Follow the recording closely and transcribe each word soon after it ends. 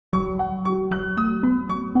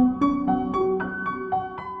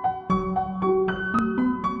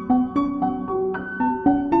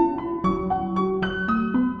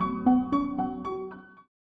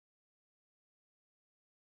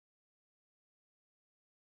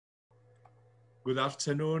Good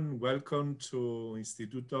afternoon. Welcome to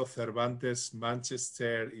Instituto Cervantes,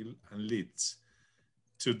 Manchester and Leeds.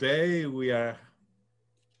 Today we are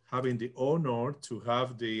having the honor to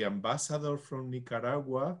have the ambassador from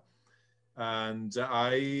Nicaragua and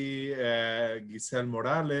Guisell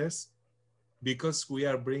Morales, because we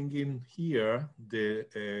are bringing here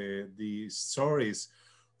the stories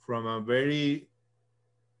from a very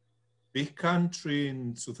big country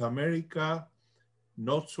in South America,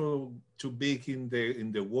 not so too big in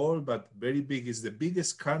the world, but very big. Is the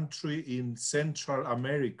biggest country in Central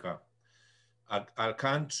America, a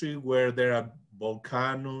country where there are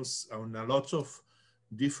volcanoes and a lot of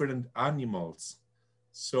different animals.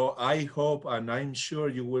 So I hope and I'm sure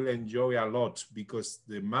you will enjoy a lot, because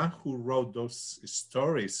the man who wrote those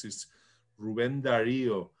stories is Rubén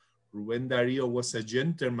Darío. Rubén Darío was a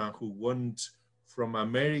gentleman who went from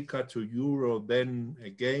America to Europe, then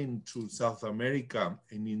again to South America.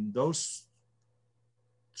 And in those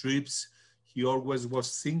trips, he always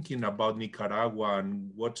was thinking about Nicaragua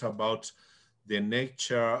and what about the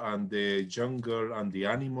nature and the jungle and the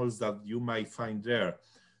animals that you might find there.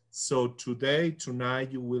 So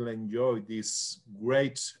tonight, you will enjoy these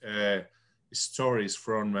great stories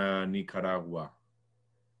from Nicaragua.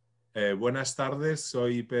 Buenas tardes,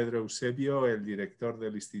 soy Pedro Eusebio, el director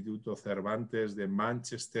del Instituto Cervantes de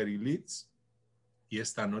Manchester y Leeds. Y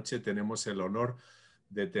esta noche tenemos el honor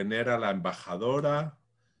de tener a la embajadora,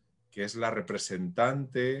 que es la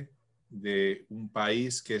representante de un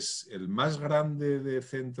país que es el más grande de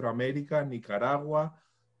Centroamérica, Nicaragua,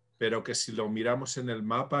 pero que si lo miramos en el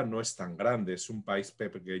mapa no es tan grande, es un país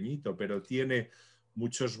pequeñito, pero tiene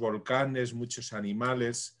muchos volcanes, muchos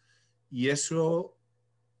animales, y eso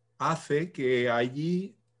hace que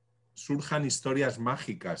allí surjan historias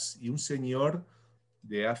mágicas. Y un señor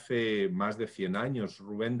de hace más de 100 años,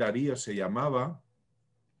 Rubén Darío se llamaba,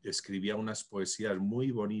 escribía unas poesías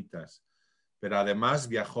muy bonitas, pero además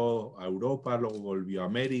viajó a Europa, luego volvió a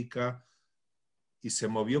América y se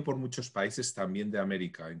movió por muchos países también de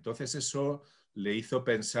América. Entonces eso le hizo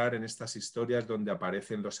pensar en estas historias donde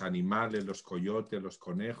aparecen los animales, los coyotes, los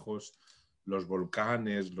conejos, los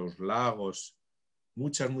volcanes, los lagos,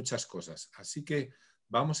 muchas cosas. Así que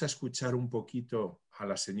vamos a escuchar un poquito a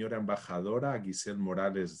la señora embajadora, a Guisell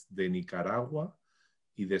Morales de Nicaragua,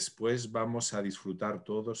 y después vamos a disfrutar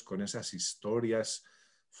todos con esas historias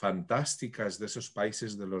fantásticas de esos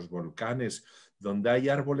países de los volcanes, donde hay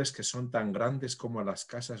árboles que son tan grandes como las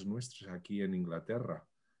casas nuestras aquí en Inglaterra.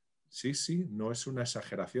 Sí, no es una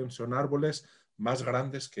exageración, son árboles más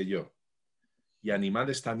grandes que yo. Y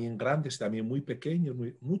animales también grandes, también muy pequeños,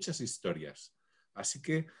 muchas historias. Así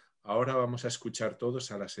que ahora vamos a escuchar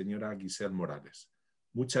todos a la señora Guisell Morales.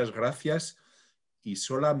 Muchas gracias, y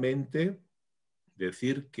solamente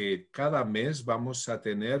decir que cada mes vamos a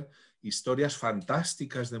tener historias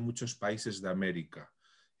fantásticas de muchos países de América.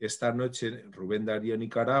 Esta noche Rubén Darío,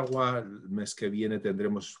 Nicaragua, el mes que viene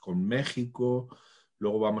tendremos con México,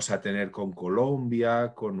 luego vamos a tener con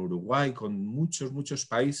Colombia, con Uruguay, con muchos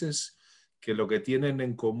países que lo que tienen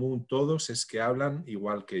en común todos es que hablan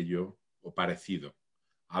igual que yo, o parecido.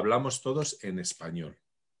 Hablamos todos en español.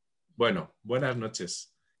 Bueno, buenas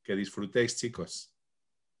noches. Que disfrutéis, chicos.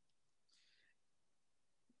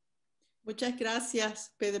 Muchas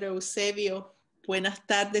gracias, Pedro Eusebio. Buenas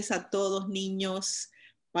tardes a todos, niños,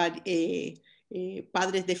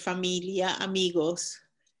 padres de familia, amigos.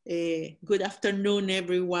 Good afternoon,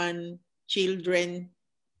 everyone, children,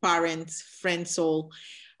 parents, friends, all.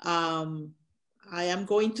 I am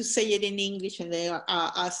going to say it in English, and then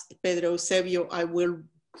as Pedro Eusebio, I will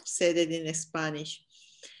say it in Spanish.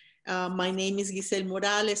 My name is Guisell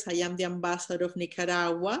Morales. I am the ambassador of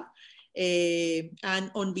Nicaragua.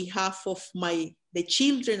 And on behalf of the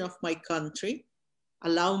children of my country,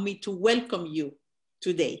 allow me to welcome you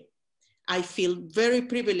today. I feel very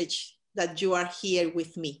privileged that you are here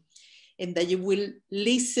with me and that you will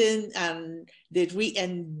listen and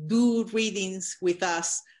do readings with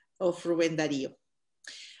us of Rubén Darío.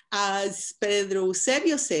 As Pedro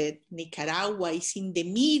Eusebio said, Nicaragua is in the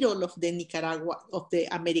middle of the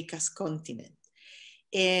Americas continent,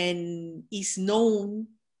 and is known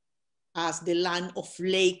as the land of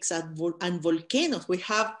lakes and volcanoes. We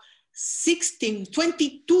have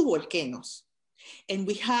 22 volcanoes, and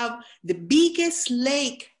we have the biggest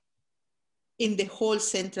lake in the whole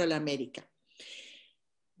Central America.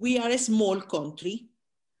 We are a small country,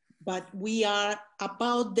 but we are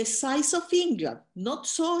about the size of England, not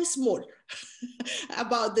so small,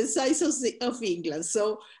 about the size of England.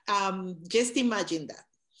 So just imagine that.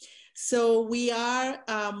 So we are,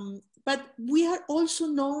 but we are also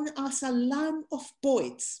known as a land of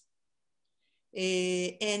poets.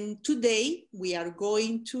 And today we are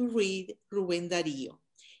going to read Rubén Darío.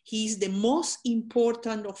 He is the most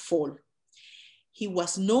important of all. He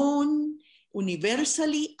was known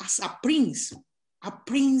universally as a prince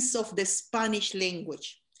of the Spanish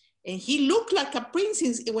language. And he looked like a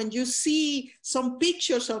prince when you see some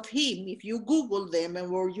pictures of him. If you Google them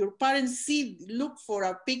or your parents look for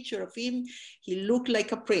a picture of him, he looked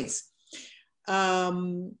like a prince.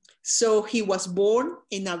 So he was born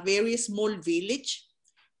in a very small village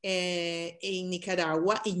in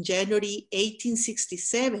Nicaragua in January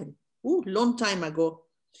 1867. Ooh, long time ago.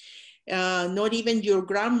 Not even your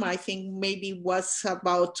grandma, I think, maybe was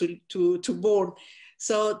about to born.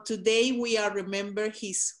 So today we are remember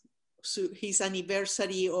his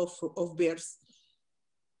anniversary of birth.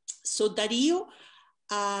 So Darío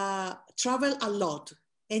traveled a lot,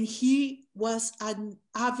 and he was an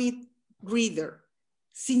avid reader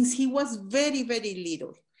since he was very, very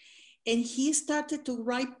little. And he started to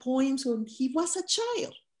write poems when he was a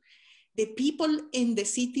child. The people in the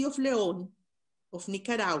city of León, of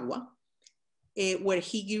Nicaragua, where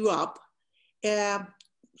he grew up,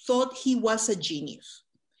 thought he was a genius.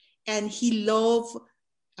 And he loved,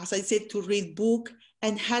 as I said, to read books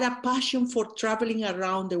and had a passion for traveling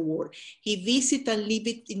around the world. He visited and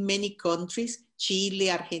lived in many countries,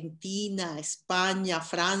 Chile, Argentina, España,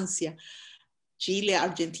 Francia, Chile,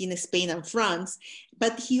 Argentina, Spain, and France.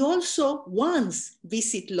 But he also once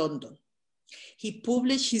visited London. He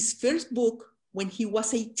published his first book when he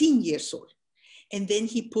was 18 years old. And then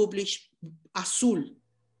he published Azul,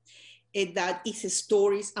 that is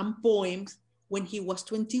stories and poems when he was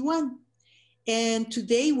 21. And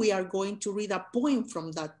today we are going to read a poem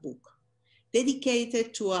from that book,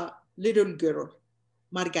 dedicated to a little girl,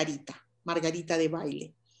 Margarita de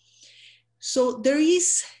Baile. So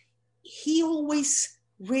he always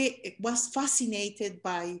was fascinated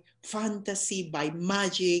by fantasy, by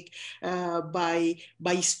magic, by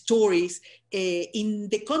stories in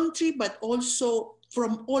the country, but also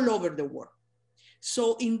from all over the world.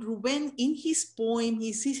 So in Rubén, in his poem,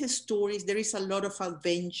 his stories, there is a lot of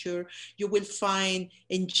adventure. You will find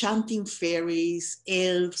enchanting fairies,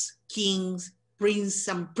 elves, kings, princes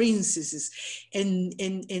and princesses,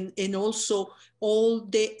 and also all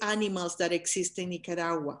the animals that exist in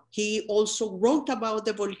Nicaragua. He also wrote about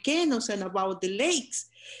the volcanoes and about the lakes.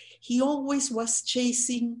 He always was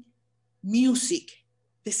chasing music,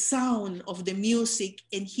 the sound of the music,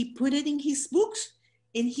 and he put it in his books,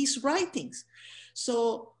 in his writings.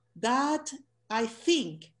 So that, I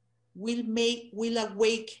think, will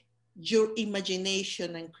awake your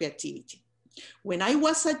imagination and creativity. When I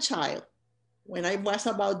was a child, when I was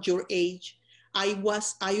about your age, I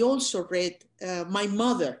also read, my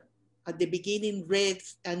mother at the beginning read,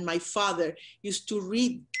 and my father used to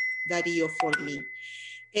read Darío for me.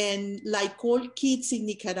 And like all kids in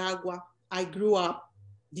Nicaragua, I grew up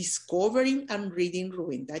discovering and reading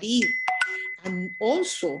Rubén Darío. And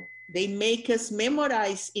also, they make us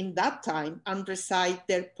memorize in that time and recite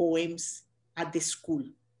their poems at the school.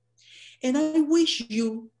 And I wish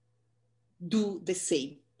you do the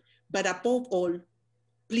same. But above all,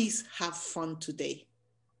 please have fun today.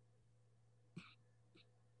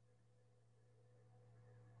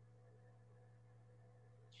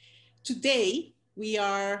 Today, we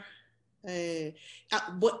are,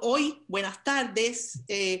 hoy, buenas tardes,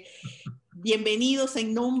 bienvenidos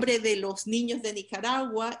en nombre de los niños de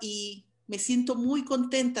Nicaragua, y me siento muy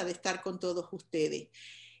contenta de estar con todos ustedes.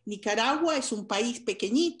 Nicaragua es un país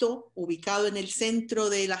pequeñito, ubicado en el centro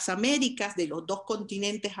de las Américas, de los dos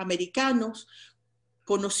continentes americanos,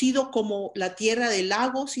 conocido como la tierra de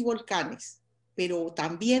lagos y volcanes, pero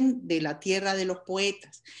también de la tierra de los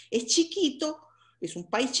poetas. Es chiquito, es un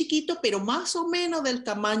país chiquito, pero más o menos del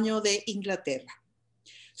tamaño de Inglaterra.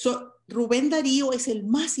 Rubén Darío es el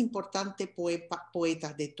más importante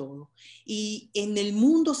poeta de todos, y en el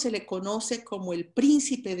mundo se le conoce como el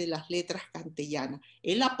príncipe de las letras castellanas.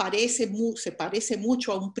 Él se parece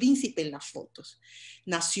mucho a un príncipe en las fotos.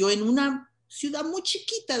 Nació en una ciudad muy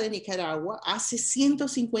chiquita de Nicaragua hace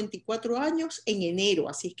 154 años en enero,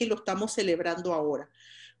 así es que lo estamos celebrando ahora,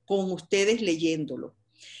 con ustedes leyéndolo.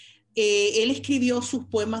 Él escribió sus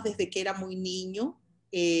poemas desde que era muy niño,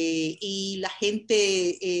 y la gente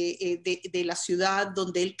de la ciudad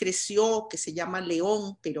donde él creció, que se llama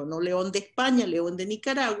León, pero no León de España, León de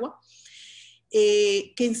Nicaragua,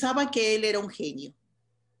 pensaba que él era un genio.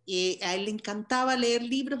 A él le encantaba leer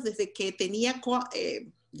libros desde que tenía,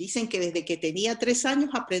 dicen que desde que tenía 3 años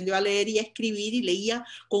aprendió a leer y a escribir, y leía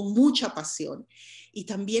con mucha pasión. Y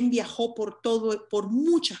también viajó por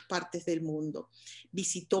muchas partes del mundo.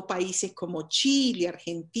 Visitó países como Chile,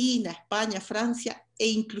 Argentina, España, Francia e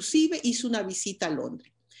inclusive hizo una visita a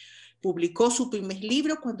Londres. Publicó su primer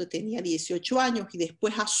libro cuando tenía 18 años y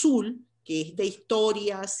después Azul, que es de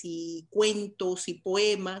historias y cuentos y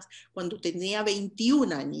poemas, cuando tenía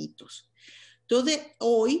 21 añitos. Entonces,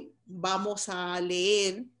 hoy vamos a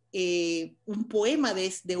leer un poema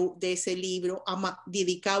de ese libro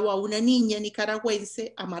dedicado a una niña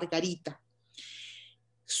nicaragüense, a Margarita.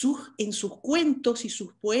 En sus cuentos y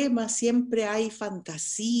sus poemas siempre hay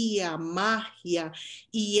fantasía, magia,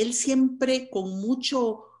 y él siempre con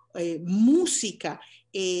mucho música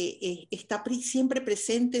está siempre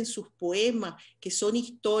presente en sus poemas, que son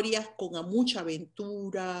historias con mucha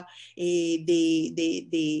aventura,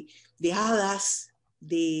 de hadas,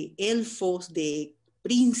 de elfos, de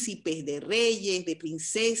príncipes, de reyes, de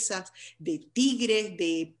princesas, de tigres,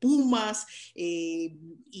 de pumas,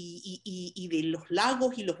 y de los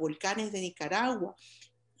lagos y los volcanes de Nicaragua,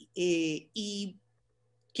 y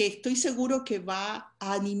que estoy seguro que va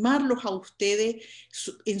a animarlos a ustedes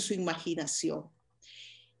en su imaginación.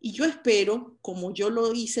 Y yo espero, como yo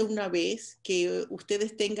lo hice una vez, que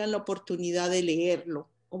ustedes tengan la oportunidad de leerlo,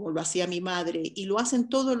 como lo hacía mi madre, y lo hacen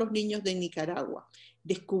todos los niños de Nicaragua,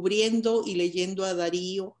 descubriendo y leyendo a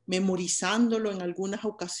Darío, memorizándolo en algunas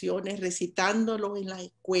ocasiones, recitándolo en las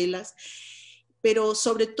escuelas. Pero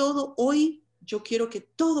sobre todo, hoy yo quiero que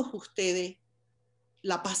todos ustedes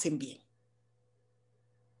la pasen bien.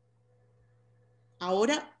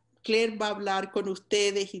 Ahora Claire va a hablar con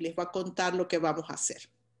ustedes y les va a contar lo que vamos a hacer.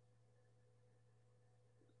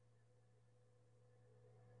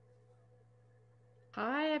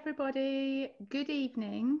 Hi everybody, good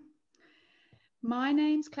evening. My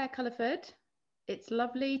name's Claire Culliford. It's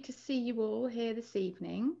lovely to see you all here this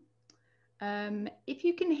evening. If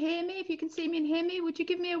you can hear me, if you can see me and hear me, would you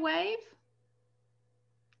give me a wave?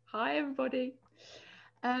 Hi everybody.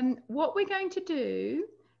 What we're going to do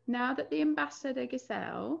now that the Ambassador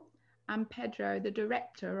Guisell and Pedro, the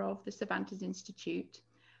director of the Cervantes Institute,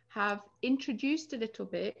 have introduced a little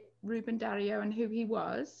bit Rubén Darío and who he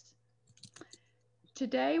was.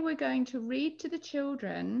 Today we're going to read to the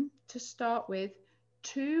children, to start with,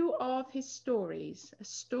 two of his stories, a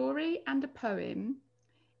story and a poem,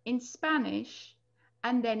 in Spanish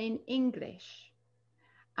and then in English.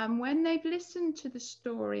 And when they've listened to the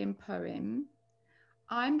story and poem,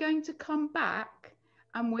 I'm going to come back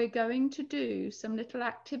and we're going to do some little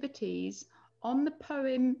activities on the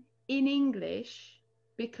poem in English,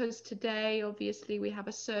 because today obviously we have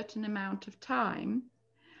a certain amount of time.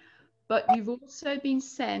 But you've also been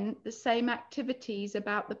sent the same activities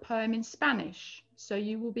about the poem in Spanish, so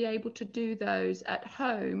you will be able to do those at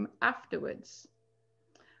home afterwards.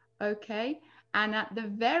 Okay, and at the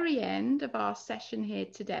very end of our session here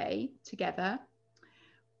today together,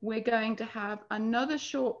 we're going to have another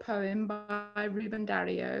short poem by Rubén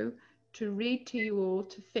Darío to read to you all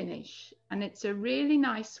to finish. And it's a really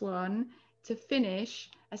nice one to finish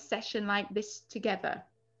a session like this together.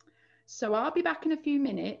 So I'll be back in a few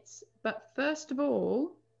minutes, but first of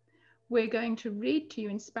all, we're going to read to you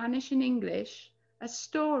in Spanish and English a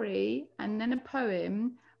story and then a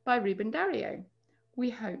poem by Rubén Darío. We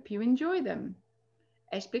hope you enjoy them.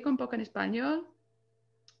 Explico un poco en español.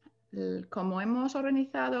 Como hemos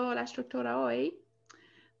organizado la estructura hoy,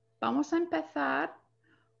 vamos a empezar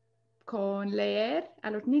con leer a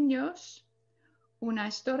los niños una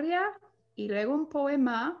historia y luego un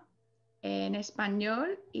poema en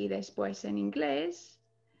español y después en inglés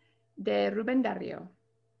de Rubén Darío.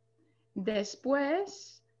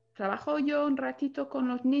 Después trabajo yo un ratito con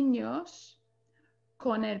los niños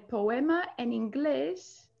con el poema en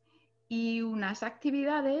inglés y unas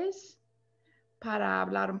actividades para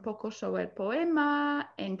hablar un poco sobre el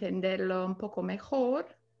poema, entenderlo un poco mejor.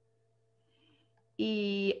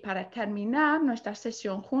 Y para terminar nuestra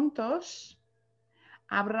sesión juntos,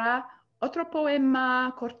 habrá otro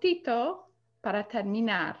poema cortito para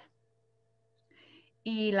terminar.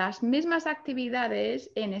 Y las mismas actividades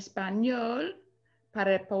en español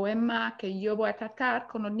para el poema que yo voy a tratar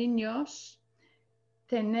con los niños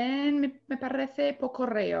tienen, me parece, por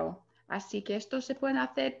correo. Así que esto se puede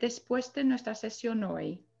hacer después de nuestra sesión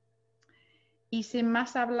hoy. Y sin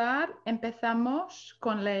más hablar, empezamos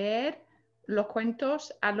con leer los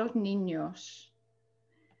cuentos a los niños.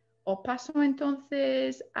 Os paso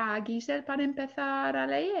entonces a Guisell para empezar a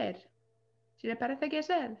leer. ¿Si le parece,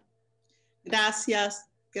 Guisell? Gracias,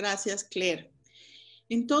 gracias, Claire.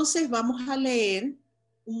 Entonces vamos a leer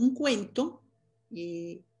un cuento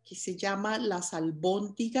que se llama Las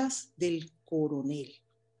albóndigas del coronel.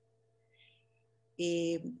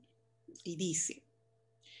 Y dice: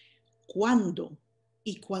 cuando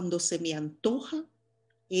se me antoja,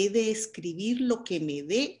 he de escribir lo que me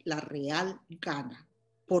dé la real gana.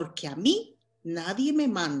 porque a mí nadie me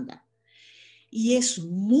manda. Y es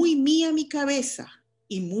muy mía mi cabeza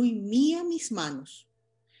y muy mía mis manos.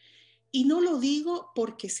 Y no lo digo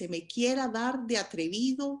porque se me quiera dar de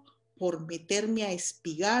atrevido por meterme a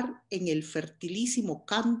espigar en el fertilísimo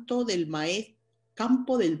campo del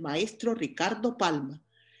maestro Ricardo Palma,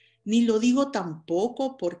 ni lo digo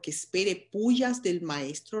tampoco porque espere pullas del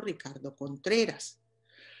maestro Ricardo Contreras.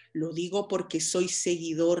 Lo digo porque soy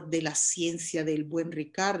seguidor de la ciencia del buen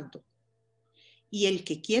Ricardo. Y el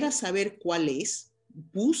que quiera saber cuál es,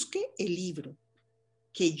 busque el libro,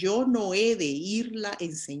 que yo no he de irla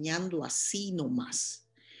enseñando así nomás,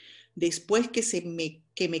 después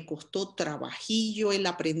que me costó trabajillo el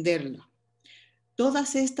aprenderla.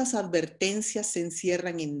 Todas estas advertencias se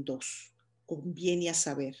encierran en dos. Conviene a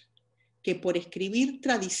saber que por escribir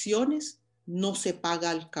tradiciones no se paga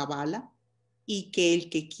alcabala, y que el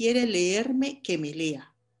que quiere leerme, que me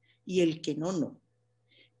lea, y el que no, no.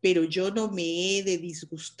 Pero yo no me he de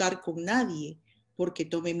disgustar con nadie, porque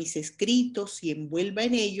tome mis escritos y envuelva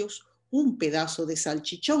en ellos un pedazo de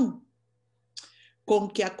salchichón.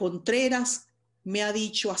 Con que a Contreras me ha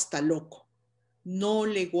dicho hasta loco, no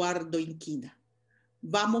le guardo inquina.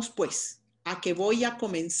 Vamos pues, a que voy a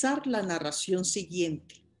comenzar la narración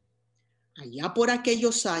siguiente. Allá por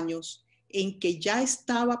aquellos años en que ya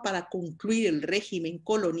estaba para concluir el régimen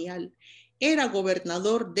colonial, era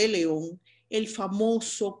gobernador de León el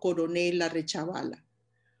famoso coronel Arechavala,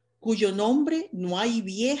 cuyo nombre no hay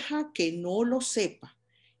vieja que no lo sepa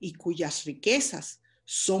y cuyas riquezas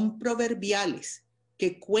son proverbiales,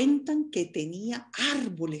 que cuentan que tenía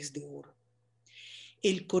árboles de oro.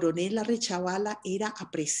 El coronel Arechavala era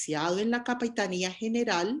apreciado en la Capitanía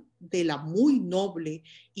General de la muy noble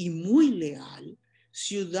y muy leal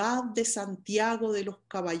ciudad de Santiago de los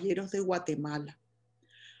Caballeros de Guatemala.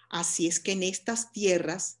 Así es que en estas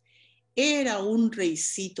tierras era un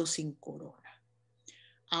reycito sin corona.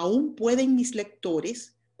 Aún pueden mis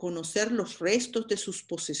lectores conocer los restos de sus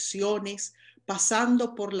posesiones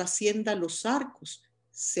pasando por la hacienda Los Arcos,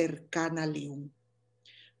 cercana a León.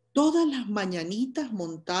 Todas las mañanitas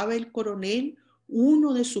montaba el coronel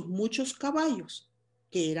uno de sus muchos caballos,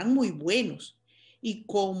 que eran muy buenos, y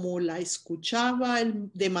como la escuchaba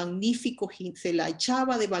se la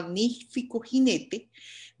echaba de magnífico jinete,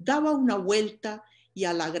 daba una vuelta y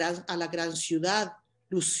a la gran ciudad,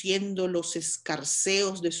 luciendo los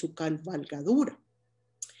escarceos de su cabalgadura.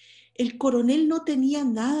 El coronel no tenía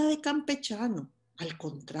nada de campechano, al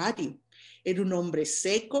contrario, era un hombre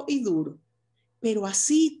seco y duro, pero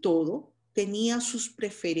así todo tenía sus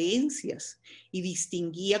preferencias y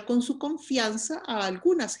distinguía con su confianza a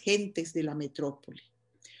algunas gentes de la metrópoli.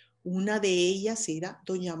 Una de ellas era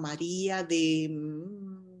doña María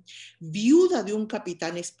viuda de un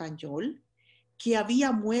capitán español que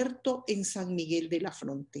había muerto en San Miguel de la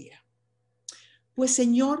Frontera. Pues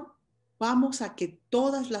señor, vamos a que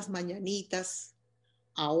todas las mañanitas,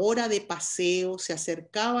 a hora de paseo, se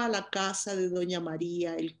acercaba a la casa de doña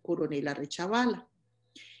María el coronel Arechavala,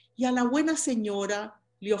 y a la buena señora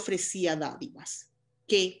le ofrecía dádivas,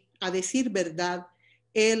 que, a decir verdad,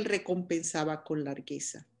 él recompensaba con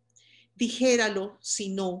largueza. Dijéralo, si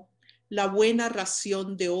no, la buena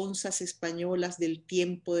ración de onzas españolas del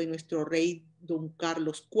tiempo de nuestro rey don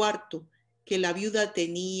Carlos IV, que la viuda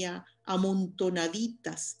tenía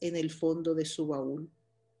amontonaditas en el fondo de su baúl.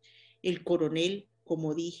 El coronel,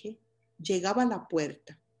 como dije, llegaba a la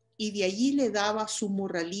puerta y de allí le daba su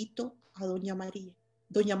morralito a doña María,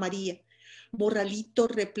 morralito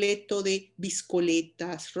repleto de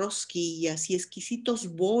biscoletas, rosquillas y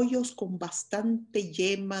exquisitos bollos con bastante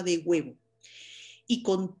yema de huevo, y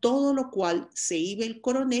con todo lo cual se iba el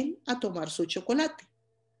coronel a tomar su chocolate.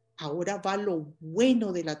 Ahora va lo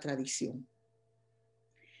bueno de la tradición.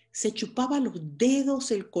 Se chupaba los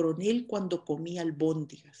dedos el coronel cuando comía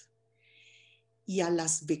albóndigas, y a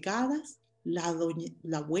las becadas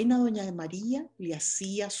la buena doña María le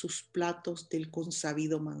hacía sus platos del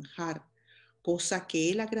consabido manjar, cosa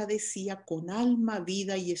que él agradecía con alma,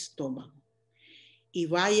 vida y estómago. Y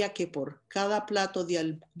vaya que por cada plato de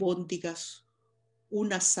albóndigas,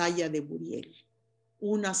 una saya de buriel,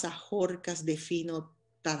 unas ajorcas de fino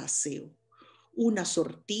taraseo, una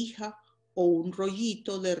sortija o un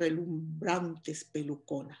rollito de relumbrantes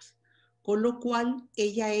peluconas, con lo cual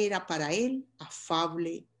ella era para él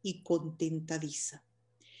afable y contentadiza.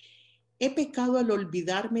 He pecado al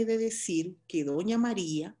olvidarme de decir que doña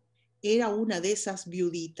María era una de esas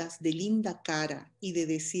viuditas de linda cara y de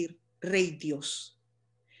decir Rey Dios.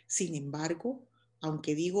 Sin embargo,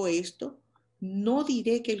 aunque digo esto, no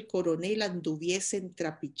diré que el coronel anduviese en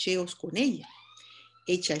trapicheos con ella.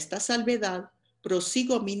 Hecha esta salvedad,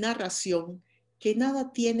 prosigo mi narración, que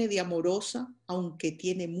nada tiene de amorosa, aunque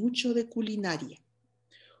tiene mucho de culinaria.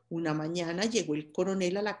 Una mañana llegó el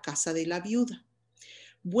coronel a la casa de la viuda.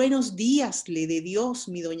 Buenos días, le dé Dios,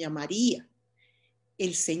 mi doña María.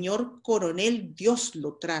 El señor coronel Dios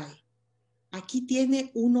lo trae. Aquí tiene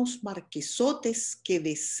unos marquesotes que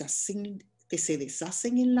se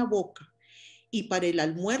deshacen en la boca, y para el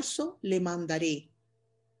almuerzo le mandaré.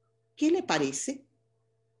 ¿Qué le parece?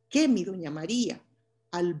 ¿Qué, mi doña María?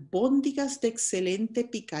 Albóndigas de excelente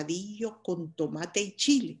picadillo con tomate y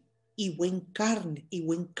chile, y buen carne y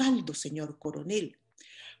buen caldo, señor coronel.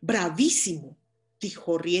 Bravísimo,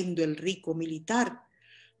 dijo riendo el rico militar.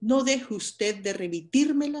 No deje usted de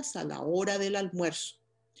remitírmelas a la hora del almuerzo.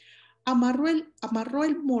 Amarró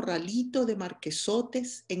el morralito de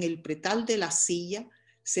marquesotes en el pretal de la silla,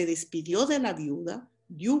 se despidió de la viuda,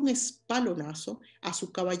 dio un espalonazo a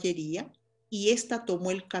su caballería y ésta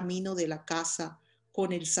tomó el camino de la casa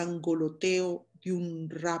con el sangoloteo de un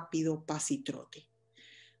rápido pasitrote.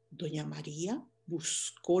 Doña María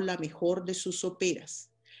buscó la mejor de sus soperas,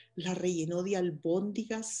 la rellenó de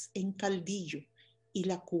albóndigas en caldillo y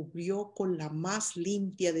la cubrió con la más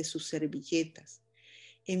limpia de sus servilletas,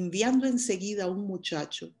 enviando enseguida a un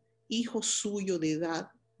muchacho, hijo suyo de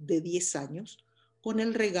edad de 10 años, con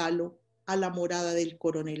el regalo a la morada del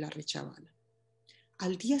coronel Arechavala.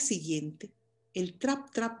 Al día siguiente, el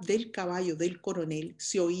trap-trap del caballo del coronel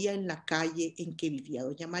se oía en la calle en que vivía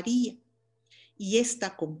doña María, y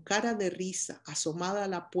ésta con cara de risa asomada a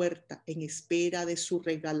la puerta en espera de su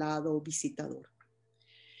regalado visitador.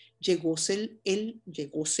 Llegóse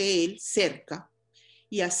él cerca,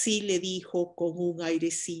 y así le dijo con un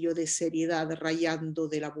airecillo de seriedad rayando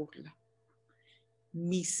de la burla.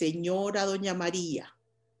 Mi señora doña María,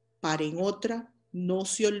 para en otra, no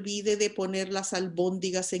se olvide de poner las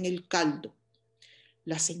albóndigas en el caldo.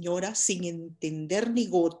 La señora, sin entender ni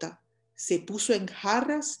gota, se puso en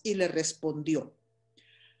jarras y le respondió.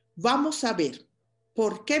 Vamos a ver,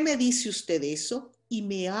 ¿por qué me dice usted eso y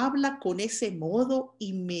me habla con ese modo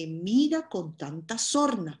y me mira con tanta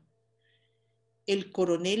sorna? El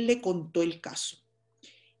coronel le contó el caso.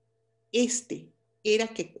 Este era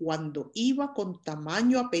que cuando iba con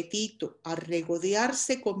tamaño apetito a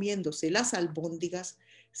regodearse comiéndose las albóndigas,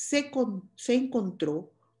 se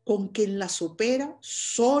encontró con que en la sopera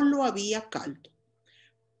solo había caldo.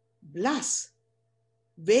 Blas,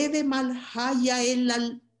 ve de maljaya el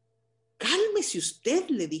Cálmese usted,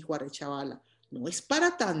 le dijo Arechavala, no es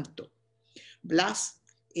para tanto. Blas,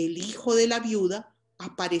 el hijo de la viuda,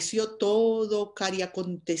 apareció todo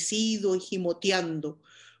cariacontecido y gimoteando,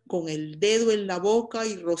 con el dedo en la boca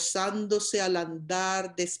y rozándose al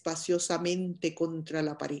andar despaciosamente contra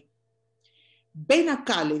la pared. Ven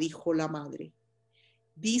acá, le dijo la madre.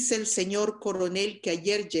 Dice el señor coronel que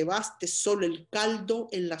ayer llevaste solo el caldo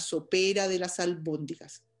en la sopera de las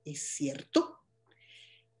albóndigas. ¿Es cierto?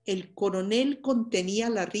 El coronel contenía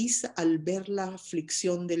la risa al ver la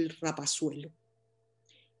aflicción del rapazuelo.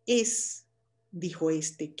 Es, dijo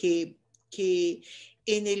este, que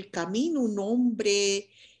en el camino un hombre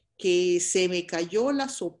que se me cayó la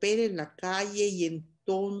sopera en la calle y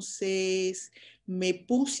entonces me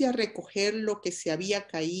puse a recoger lo que se había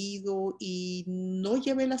caído y no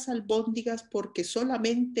llevé las albóndigas porque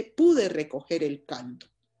solamente pude recoger el caldo.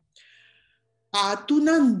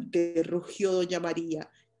 Atunante, rugió doña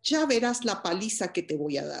María, ya verás la paliza que te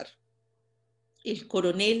voy a dar. El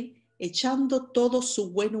coronel, echando todo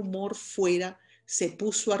su buen humor fuera, se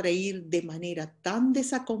puso a reír de manera tan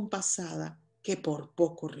desacompasada que por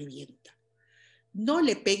poco revienta. No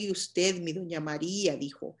le pegue usted, mi doña María,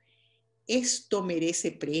 dijo, esto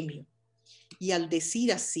merece premio. Y al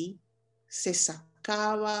decir así, se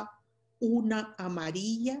sacaba una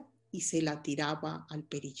amarilla y se la tiraba al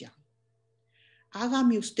perillán.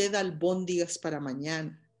 Hágame usted albóndigas para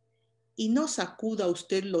mañana y no sacuda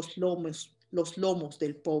usted los lomos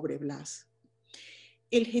del pobre Blas.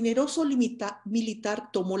 El generoso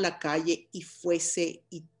militar tomó la calle y fuese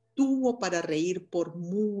y tuvo para reír por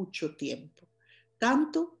mucho tiempo,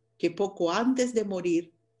 tanto que poco antes de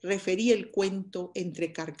morir refería el cuento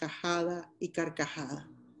entre carcajada y carcajada.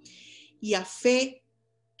 Y a fe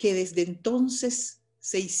que desde entonces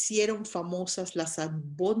se hicieron famosas las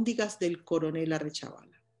albóndigas del coronel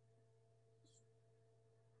Arechavala.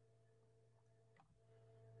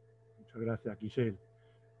 Muchas gracias, Guisell.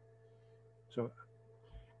 So,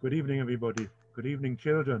 good evening, everybody. Good evening,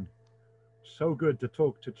 children. So good to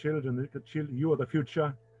talk to children. You are the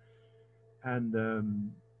future.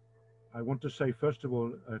 And I want to say, first of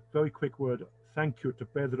all, a very quick word. Thank you to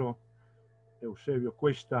Pedro, Eusebio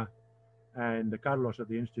Cuesta, and Carlos at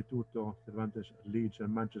the Instituto, Cervantes, Leeds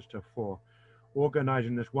and Manchester for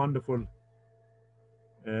organizing this wonderful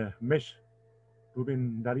Miss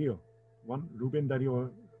Rubén Darío, one Rubén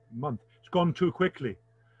Darío month. It's gone too quickly.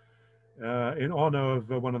 In honor of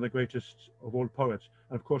one of the greatest of all poets,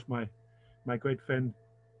 and of course my great friend,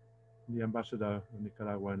 the ambassador of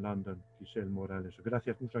Nicaragua in London, Guisell Morales.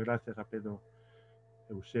 Gracias, muchas gracias a Pedro,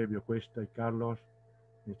 Eusebio Cuesta y Carlos,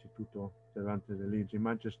 Instituto Cervantes de Leeds y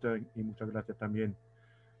Manchester, y muchas gracias también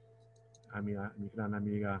a mi gran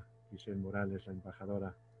amiga Guisell Morales, la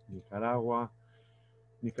embajadora de Nicaragua.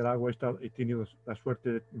 Nicaragua, he tenido la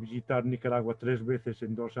suerte de visitar Nicaragua 3 veces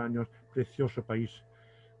en 2 años, precioso país,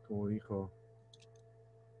 como dijo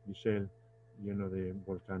Guisell, lleno de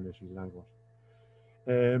volcanes y lagos.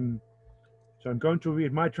 So I'm going to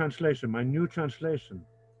read my translation, my new translation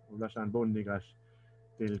of Las Albóndigas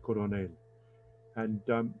del Coronel. And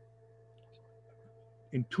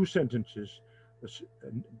in 2 sentences,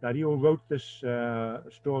 Darío wrote this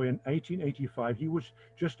story in 1885. He was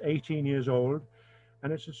just 18 years old.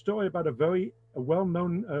 And it's a story about a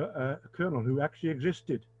well-known colonel who actually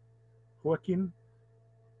existed. Joaquin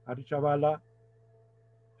Arichavala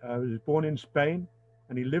was born in Spain,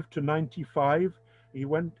 and he lived to 95. He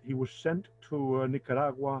was sent to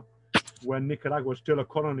Nicaragua when Nicaragua was still a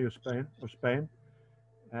colony of Spain,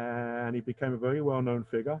 and he became a very well-known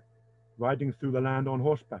figure, riding through the land on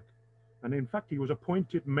horseback. And in fact, he was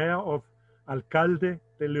appointed mayor of Alcalde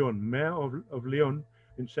de León, mayor of León,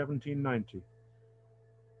 in 1790.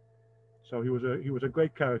 So he was a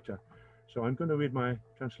great character. So I'm going to read my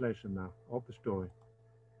translation now of the story.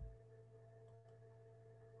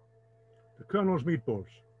 The Colonel's Meatballs.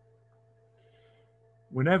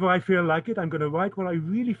 Whenever I feel like it, I'm going to write what I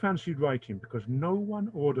really fancied writing, because no one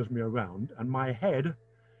orders me around, and my head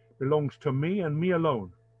belongs to me and me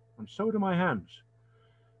alone, and so do my hands.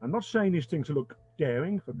 I'm not saying these things to look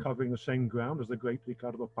daring for covering the same ground as the great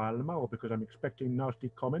Ricardo Palma, or because I'm expecting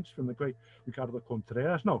nasty comments from the great Ricardo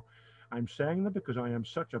Contreras. No, I'm saying them because I am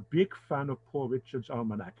such a big fan of Poor Richard's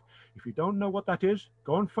Almanac. If you don't know what that is,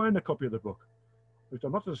 go and find a copy of the book, because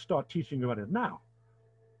I'm not going to start teaching about it now,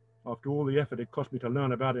 after all the effort it cost me to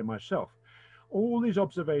learn about it myself. All these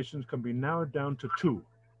observations can be narrowed down to 2.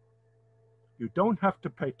 You don't have to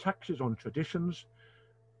pay taxes on traditions,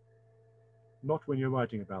 not when you're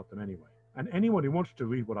writing about them anyway. And anyone who wants to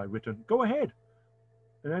read what I've written, go ahead.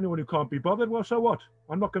 And anyone who can't be bothered, well, so what?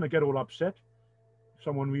 I'm not going to get all upset if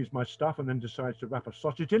someone reads my stuff and then decides to wrap a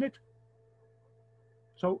sausage in it.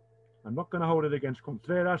 So I'm not going to hold it against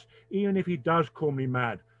Contreras, even if he does call me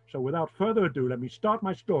mad. So without further ado, let me start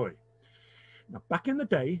my story. Now, back in the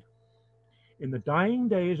day, in the dying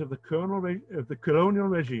days of the colonial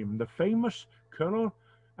regime, the famous Colonel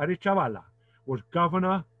Arichavala was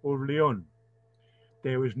governor of León.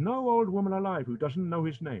 There is no old woman alive who doesn't know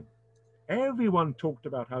his name. Everyone talked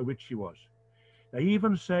about how rich he was. They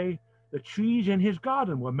even say the trees in his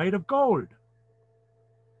garden were made of gold.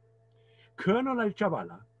 Colonel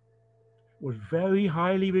Arichavala was very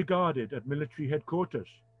highly regarded at military headquarters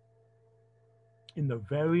in the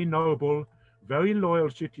very noble, very loyal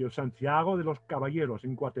city of Santiago de los Caballeros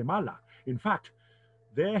in Guatemala. In fact,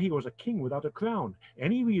 there he was a king without a crown.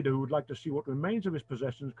 Any reader who would like to see what remains of his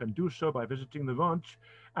possessions can do so by visiting the ranch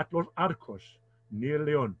at Los Arcos, near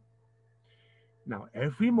León. Now,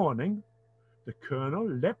 every morning, the colonel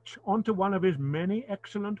leapt onto one of his many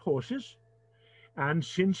excellent horses, and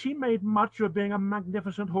since he made much of being a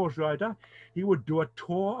magnificent horse rider, he would do a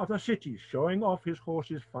tour of the city, showing off his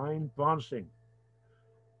horse's fine prancing.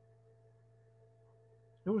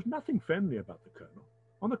 There was nothing friendly about the colonel.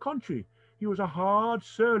 On the contrary, he was a hard,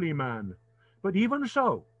 surly man. But even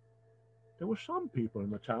so, there were some people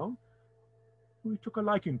in the town who he took a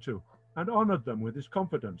liking to and honored them with his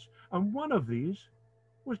confidence. And one of these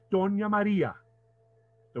was Doña Maria,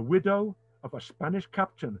 the widow of a Spanish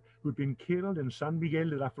captain who'd been killed in San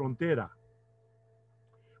Miguel de la Frontera.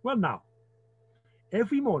 Well, now,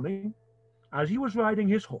 every morning, as he was riding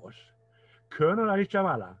his horse, Colonel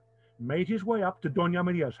Arichavala made his way up to Doña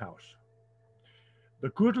Maria's house. The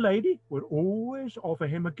good lady would always offer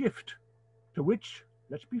him a gift, to which,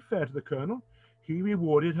 let's be fair to the colonel, he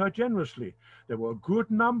rewarded her generously. There were a good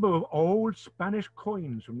number of old Spanish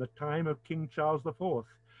coins from the time of King Charles IV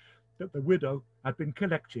that the widow had been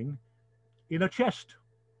collecting in a chest.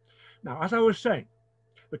 Now, as I was saying,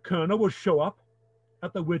 the colonel would show up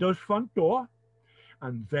at the widow's front door,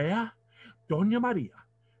 and there Doña Maria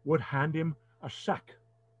would hand him a sack.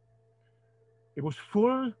 It was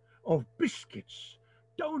full of biscuits,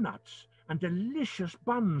 donuts, and delicious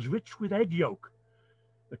buns rich with egg yolk.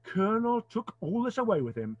 The colonel took all this away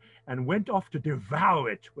with him and went off to devour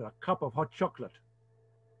it with a cup of hot chocolate.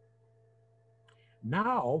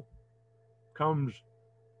 Now comes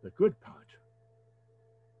the good part.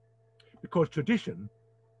 because tradition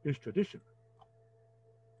is tradition.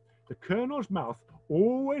 The colonel's mouth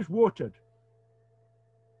always watered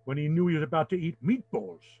when he knew he was about to eat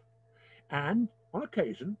meatballs, and on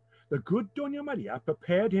occasion the good Doña Maria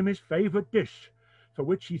prepared him his favorite dish, for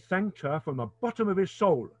which he thanked her from the bottom of his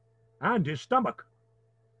soul and his stomach.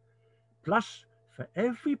 Plus, for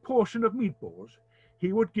every portion of meatballs,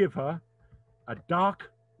 he would give her a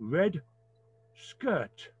dark red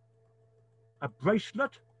skirt, a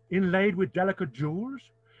bracelet inlaid with delicate jewels,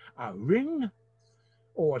 a ring,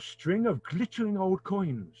 or a string of glittering old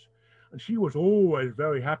coins. And she was always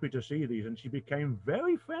very happy to see these, and she became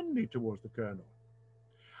very friendly towards the colonel.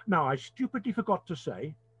 Now, I stupidly forgot to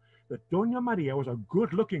say that Doña Maria was a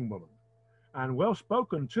good-looking woman, and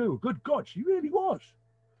well-spoken too. Good God, she really was.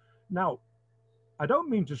 Now, I don't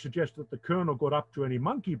mean to suggest that the colonel got up to any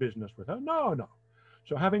monkey business with her. No, no.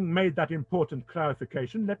 So having made that important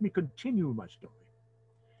clarification, let me continue my story,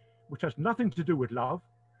 which has nothing to do with love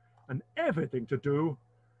and everything to do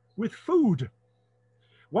with food.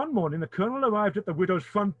 One morning, the colonel arrived at the widow's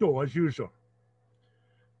front door as usual.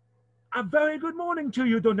 "A very good morning to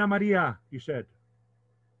you, Doña Maria," he said.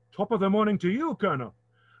 "Top of the morning to you, Colonel.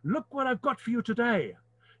 Look what I've got for you today.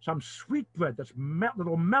 Some sweetbread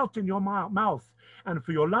that'll melt in your mouth. And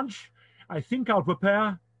for your lunch, I think I'll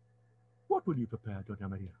prepare..." "What will you prepare, Doña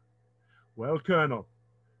Maria?" "Well, Colonel,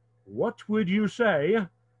 what would you say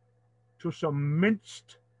to some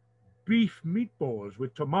minced beef meatballs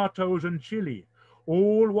with tomatoes and chili,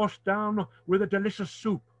 all washed down with a delicious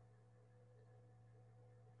soup?"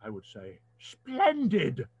 "I would say,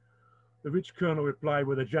 splendid," the rich colonel replied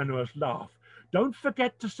with a generous laugh. "Don't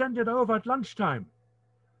forget to send it over at lunchtime."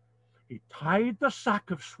 He tied the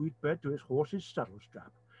sack of sweetbread to his horse's saddle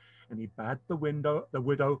strap, and he bade the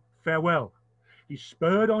widow farewell. He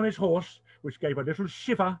spurred on his horse, which gave a little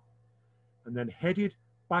shiver, and then headed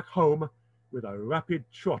back home with a rapid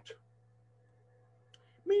trot.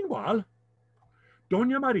 Meanwhile,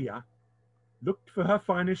 Doña Maria looked for her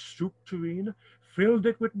finest soup tureen, filled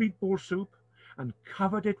it with meatball soup, and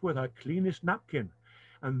covered it with her cleanest napkin,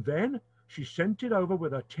 and then she sent it over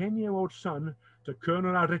with her 10-year-old son to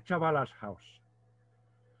Colonel Arrechavala's house.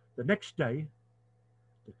 The next day,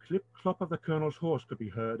 the clip-clop of the colonel's horse could be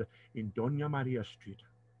heard in Doña Maria Street.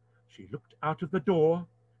 She looked out of the door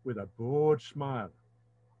with a broad smile,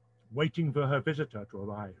 waiting for her visitor to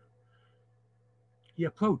arrive. He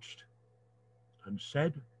approached and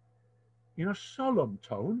said, in a solemn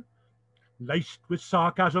tone, laced with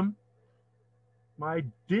sarcasm, "My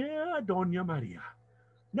dear Doña Maria,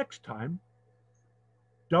 next time,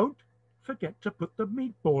 don't forget to put the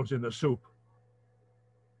meatballs in the soup."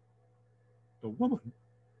 The woman,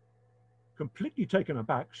 completely taken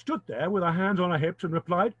aback, stood there with her hands on her hips and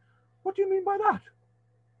replied, "What do you mean by that?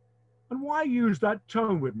 And why use that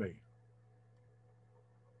tone with me?"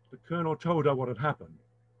 The colonel told her what had happened.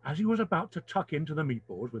 As he was about to tuck into the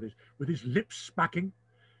meatballs with his lips smacking,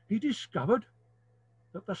 he discovered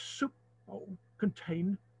that the soup bowl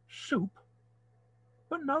contained soup,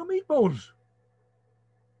 but no meatballs.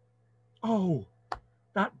 "Oh,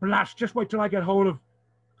 that blast! Just wait till I get hold of..."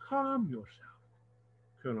 "Calm yourself,"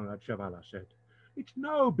 Colonel Archavala said. "It's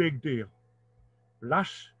no big deal."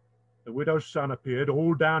 Blas, the widow's son, appeared,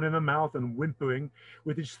 all down in the mouth and whimpering,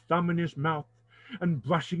 with his thumb in his mouth and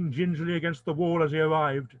brushing gingerly against the wall as he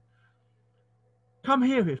arrived. "Come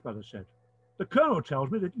here," his mother said. "The colonel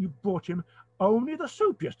tells me that you brought him only the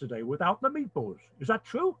soup yesterday without the meatballs. Is that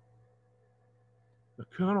true?" The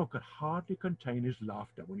colonel could hardly contain his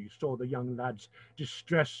laughter when he saw the young lad's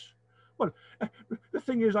distress. "Well, the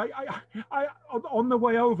thing is, I on the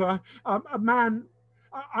way over,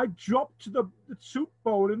 I dropped the soup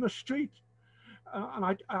bowl in the street,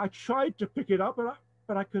 and I tried to pick it up,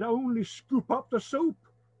 but I could only scoop up the soup."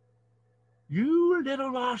 "You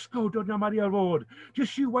little rascal," Doña Maria roared.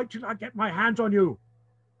 "Just you wait till I get my hands on you."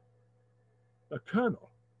 The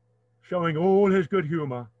colonel, showing all his good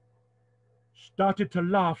humor, started to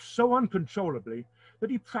laugh so uncontrollably that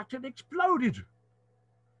he practically exploded.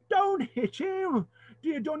 "Don't hit him,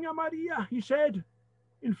 dear Doña Maria," he said.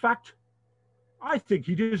 "In fact, I think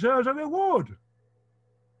he deserves a reward."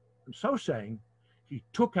 And so saying, he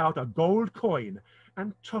took out a gold coin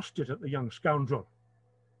and tossed it at the young scoundrel.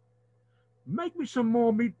 "Make me some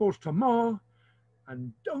more meatballs tomorrow,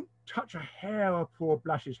 and don't touch a hair of poor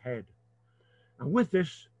Blas's head." And with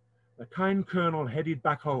this, the kind colonel headed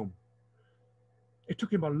back home. It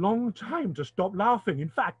took him a long time to stop laughing. In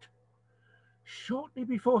fact, shortly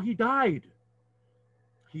before he died,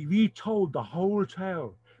 he retold the whole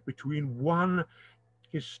tale between one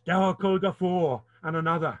hysterical guffaw and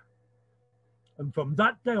another. And from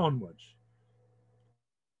that day onwards,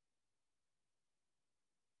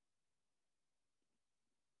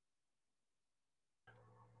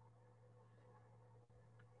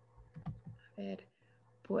 ver,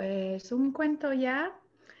 pues un cuento ya.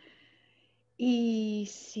 Y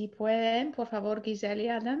si pueden, por favor, Guisell y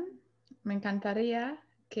Adam, me encantaría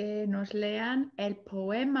que nos lean el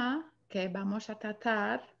poema que vamos a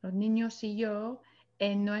tratar, los niños y yo,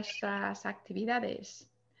 en nuestras actividades,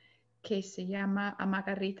 que se llama A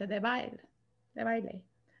Margarita de baile.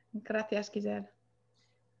 Gracias, Guisell.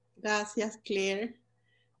 Gracias, Claire.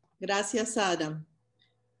 Gracias, Adam,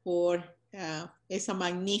 por esa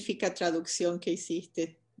magnífica traducción que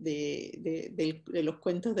hiciste de los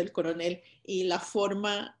cuentos del coronel y la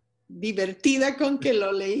forma divertida con que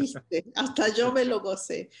lo leíste. Hasta yo me lo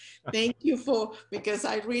gocé. Thank you because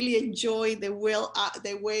I really enjoy the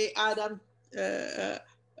way Adam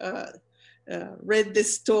read the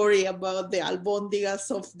story about the albóndigas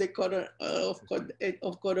of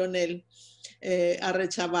Coronel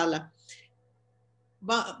Arechavala.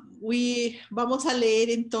 Vamos a leer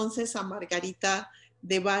entonces a Margarita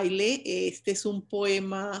de baile. Este es un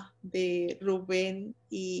poema de Rubén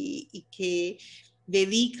y que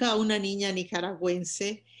dedica a una niña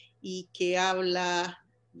nicaragüense y que habla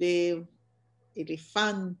de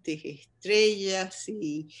elefantes, estrellas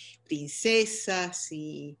y princesas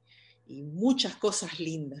y muchas cosas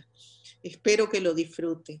lindas. Espero que lo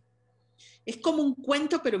disfruten. Es como un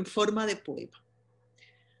cuento pero en forma de poema.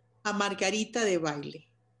 A Margarita de baile.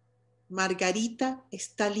 Margarita,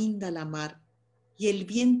 está linda la mar, y el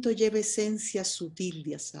viento lleva esencia sutil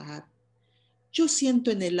de azahar. Yo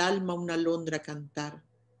siento en el alma una alondra cantar.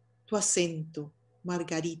 Tu acento,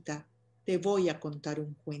 Margarita, te voy a contar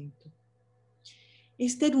un cuento.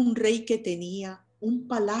 Este era un rey que tenía un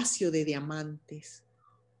palacio de diamantes,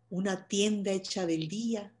 una tienda hecha del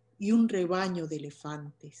día y un rebaño de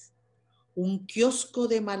elefantes, un kiosco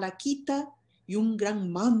de malaquita y un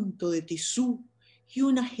gran manto de tisú y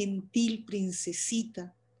una gentil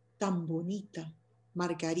princesita tan bonita,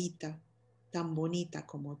 Margarita, tan bonita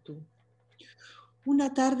como tú.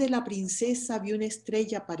 Una tarde la princesa vio una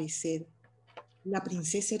estrella aparecer. La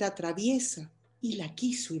princesa era traviesa y la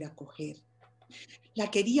quiso ir a coger. La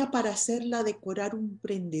quería para hacerla decorar un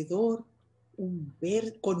prendedor,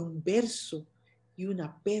 con un verso y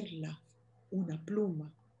una perla, una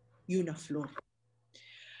pluma y una flor.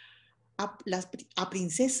 A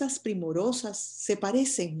princesas primorosas se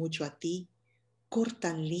parecen mucho a ti.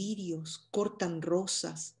 Cortan lirios, cortan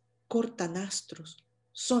rosas, cortan astros.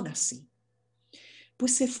 Son así.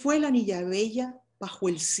 Pues se fue la niña bella bajo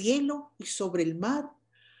el cielo y sobre el mar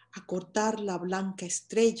a cortar la blanca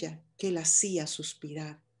estrella que la hacía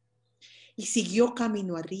suspirar. Y siguió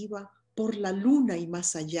camino arriba por la luna y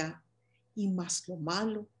más allá. Y más lo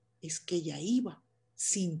malo es que ella iba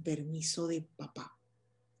sin permiso de papá.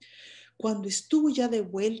 Cuando estuvo ya de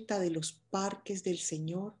vuelta de los parques del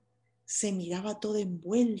Señor, se miraba toda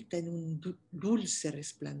envuelta en un dulce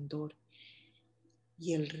resplandor.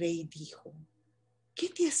 Y el rey dijo: ¿qué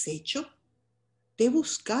te has hecho? Te he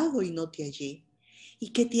buscado y no te hallé.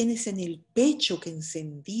 ¿Y qué tienes en el pecho que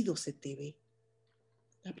encendido se te ve?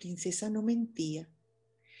 La princesa no mentía,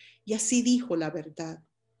 y así dijo la verdad.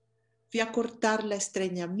 Fui a cortar la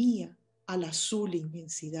estrella mía a la azul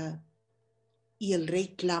inmensidad. Y el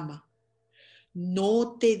rey clama: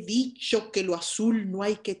 ¿no te he dicho que lo azul no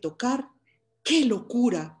hay que tocar? ¡Qué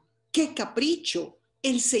locura! ¡Qué capricho!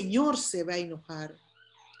 El Señor se va a enojar.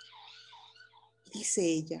 Dice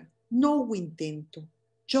ella: no hubo intento.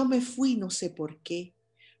 Yo me fui no sé por qué.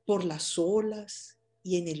 Por las olas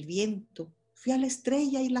y en el viento. Fui a la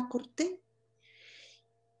estrella y la corté.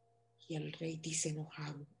 Y el rey dice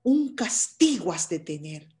enojado: un castigo has de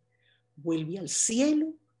tener. Vuelve al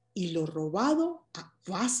cielo y lo robado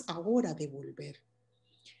vas ahora a devolver.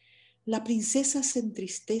 La princesa se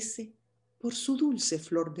entristece por su dulce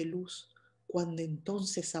flor de luz, cuando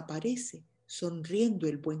entonces aparece sonriendo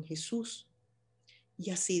el buen Jesús. Y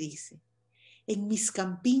así dice: en mis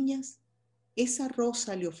campiñas esa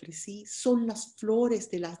rosa le ofrecí, son las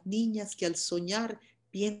flores de las niñas que al soñar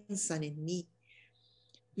piensan en mí.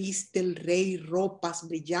 Viste el rey ropas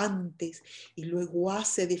brillantes y luego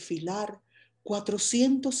hace desfilar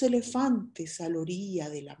 400 elefantes a la orilla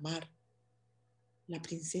de la mar. La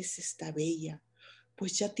princesa está bella,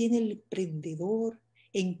 pues ya tiene el prendedor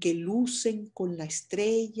en que lucen con la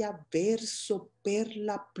estrella, verso,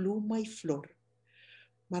 perla, pluma y flor.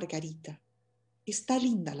 Margarita, está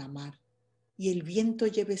linda la mar, y el viento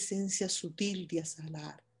lleva esencia sutil de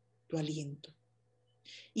asalar tu aliento.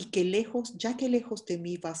 Y que lejos, ya que lejos de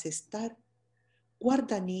mí vas a estar,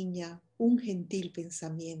 guarda, niña, un gentil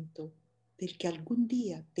pensamiento del que algún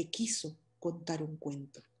día te quiso contar un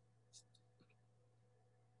cuento.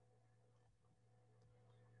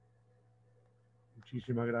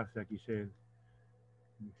 Muchísimas gracias, Guisell.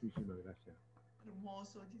 Muchísimas gracias.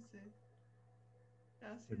 Hermoso, dice.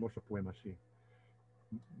 Gracias. Hermoso poema, sí.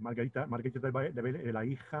 Margarita de Baile era la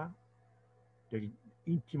hija del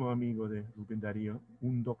íntimo amigo de Rubén Darío,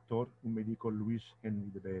 un doctor, un médico, Luis Henry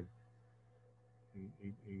de Baile.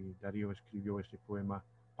 Y Darío escribió este poema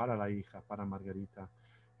para la hija, para Margarita,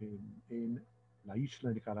 en la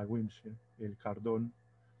isla nicaragüense, el Cardón,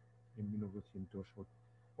 en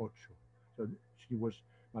 1908. So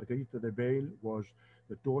Margarita de Baile was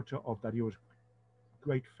the daughter of Dario's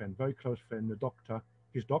great friend, very close friend, the doctor,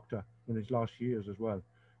 his doctor in his last years as well,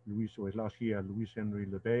 Luis Henry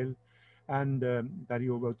Le Bail, and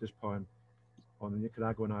Darío wrote this poem on the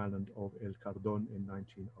Nicaraguan island of El Cardón in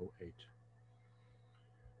 1908.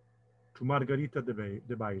 To Margarita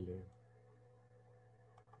de Baile.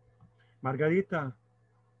 Margarita,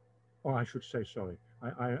 oh, I should say, sorry,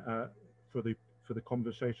 for the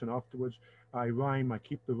conversation afterwards, I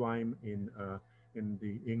keep the rhyme in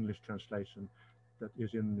the English translation that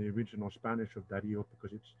is in the original Spanish of Darío,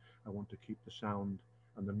 because I want to keep the sound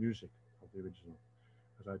and the music of the original,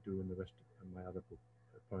 as I do in the rest of my other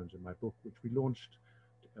poems in my book, which we launched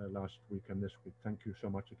last week and this week. Thank you so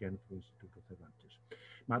much again to the Instituto Cervantes.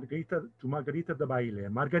 To Margarita de Baile.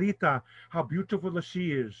 Margarita, how beautiful the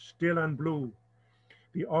sea is, still and blue.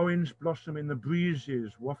 The orange blossom in the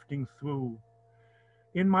breezes wafting through.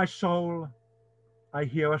 In my soul, I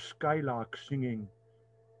hear a skylark singing.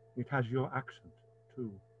 It has your accent,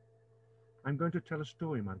 too. I'm going to tell a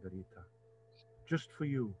story, Margarita, just for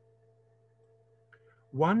you.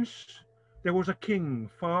 Once there was a king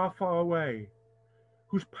far, far away,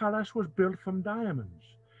 whose palace was built from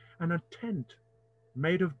diamonds and a tent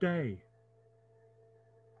made of day.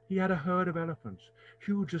 He had a herd of elephants,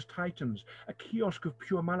 huge as titans, a kiosk of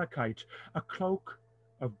pure malachite, a cloak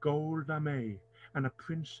of gold lame, and a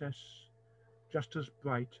princess just as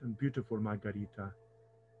bright and beautiful, Margarita,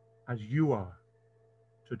 as you are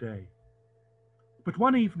today. But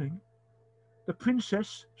one evening, the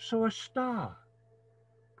princess saw a star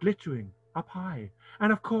glittering up high,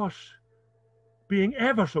 and of course, being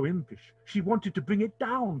ever so impish, she wanted to bring it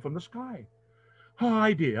down from the sky. Her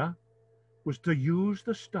idea was to use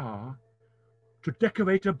the star to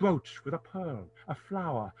decorate a brooch with a pearl, a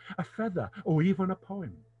flower, a feather, or even a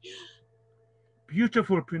poem.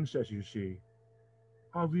 Beautiful princess, you see,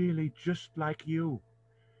 are really just like you.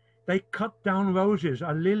 They cut down roses,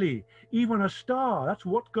 a lily, even a star. That's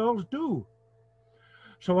what girls do.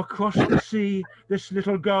 So across the sea, this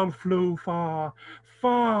little girl flew far,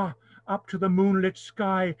 far up to the moonlit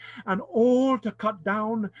sky, and all to cut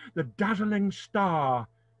down the dazzling star,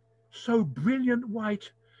 so brilliant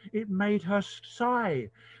white it made her sigh.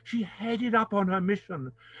 She headed up on her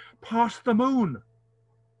mission, past the moon.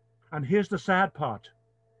 And here's the sad part.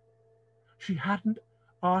 She hadn't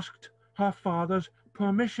asked her father's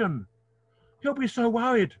permission. He'll be so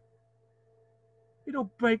worried.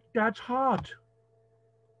 It'll break Dad's heart.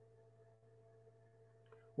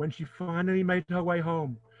 When she finally made her way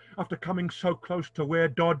home, after coming so close to where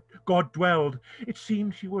God dwelled, it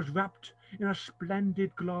seemed she was wrapped in a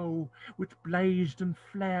splendid glow, which blazed and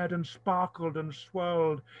flared and sparkled and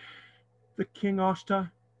swirled. The king asked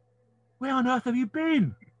her, "Where on earth have you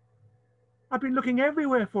been? I've been looking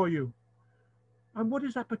everywhere for you. And what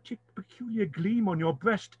is that peculiar gleam on your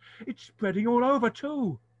breast? It's spreading all over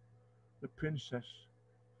too." The princess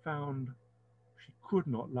found she could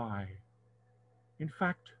not lie. In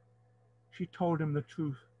fact, she told him the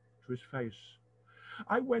truth to his face.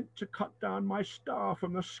 "I went to cut down my star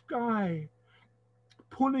from the sky,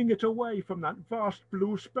 pulling it away from that vast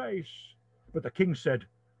blue space." But the king said,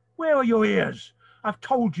 "Where are your ears? I've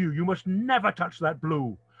told you, you must never touch that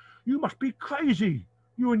blue. You must be crazy,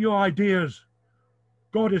 you and your ideas.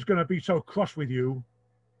 God is going to be so cross with you."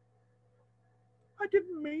 "I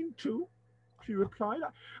didn't mean to," she replied.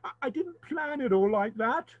 I didn't plan it all like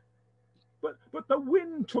that. But the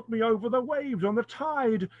wind took me over the waves on the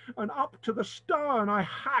tide and up to the star, and I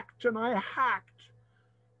hacked and I hacked."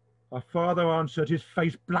 Her father answered, his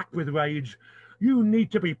face black with rage, "You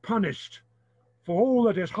need to be punished. For all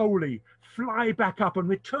that is holy, fly back up and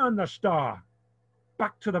return the star,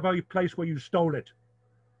 back to the very place where you stole it."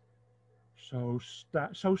 So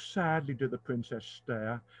sadly did the princess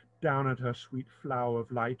stare down at her sweet flower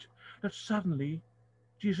of light, that suddenly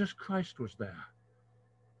Jesus Christ was there.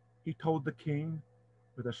 He told the king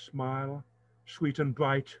with a smile, sweet and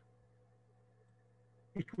bright,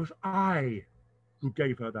 "It was I who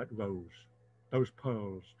gave her that rose, those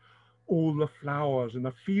pearls. All the flowers in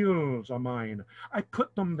the fields are mine. I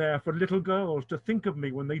put them there for little girls to think of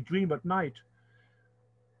me when they dream at night."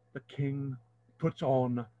 The king puts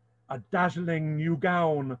on a dazzling new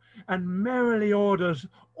gown, and merrily orders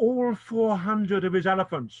all 400 of his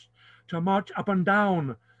elephants to march up and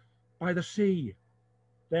down by the sea.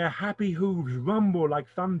 Their happy hooves rumble like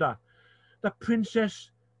thunder. The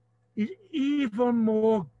princess is even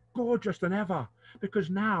more gorgeous than ever, because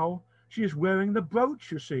now she is wearing the brooch,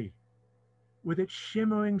 you see, with its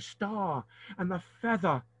shimmering star and the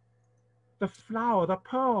feather, the flower, the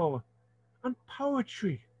pearl, and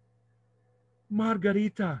poetry.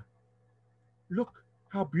 Margarita, look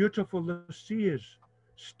how beautiful the sea is,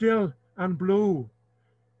 still and blue.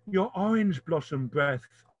 Your orange blossom breath,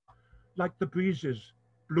 like the breezes,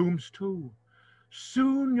 blooms too.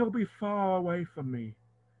 Soon you'll be far away from me,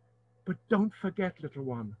 but don't forget, little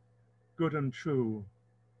one, good and true,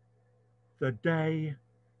 the day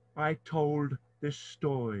I told this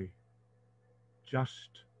story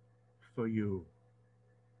just for you.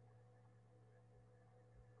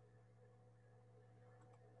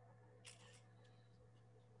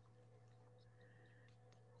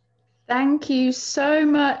 Thank you so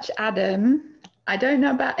much, Adam. I don't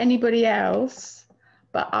know about anybody else,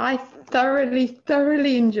 but I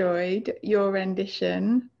thoroughly enjoyed your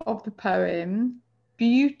rendition of the poem.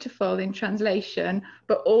 Beautiful in translation,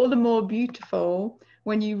 but all the more beautiful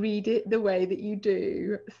when you read it the way that you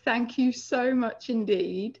do. Thank you so much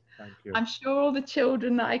indeed. Thank you. I'm sure all the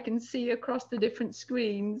children that I can see across the different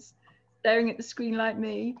screens, staring at the screen like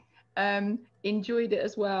me, enjoyed it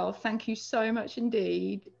as well. Thank you so much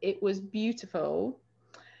indeed. It was beautiful.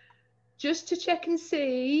 Just to check and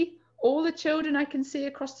see, all the children I can see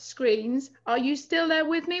across the screens, are you still there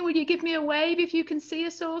with me? Will you give me a wave if you can see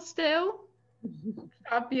us all still?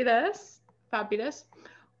 Fabulous, fabulous.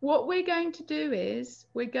 What we're going to do is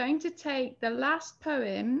we're going to take the last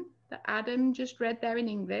poem that Adam just read there in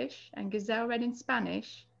English and Guisell read in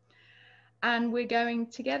Spanish, and we're going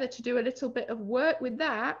together to do a little bit of work with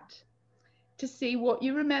that to see what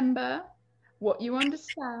you remember, what you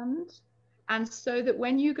understand, and so that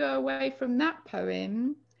when you go away from that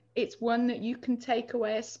poem, it's one that you can take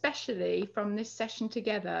away especially from this session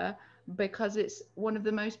together, because it's one of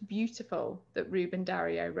the most beautiful that Rubén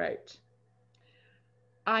Darío wrote.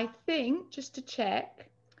 I think, just to check,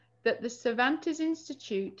 that the Cervantes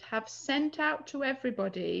Institute have sent out to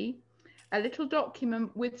everybody a little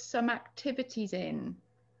document with some activities in.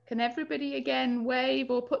 Can everybody again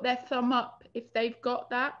wave or put their thumb up if they've got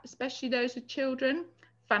that, especially those with children?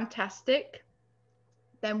 Fantastic.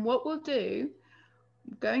 Then what we'll do,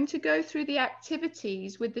 I'm going to go through the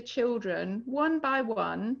activities with the children one by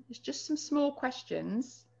one. It's just some small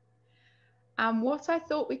questions. And what I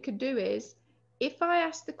thought we could do is, if I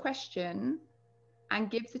ask the question and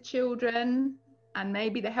give the children and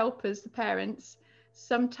maybe the helpers, the parents,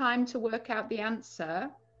 some time to work out the answer,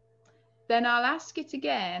 then I'll ask it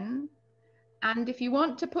again. And if you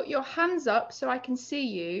want to put your hands up so I can see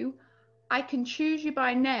you, I can choose you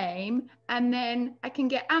by name, and then I can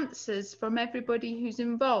get answers from everybody who's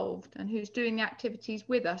involved and who's doing the activities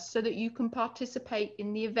with us so that you can participate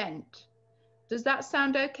in the event. Does that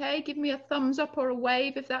sound okay? Give me a thumbs up or a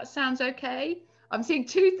wave if that sounds okay. I'm seeing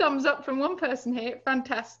 2 thumbs up from one person here.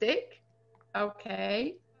 Fantastic.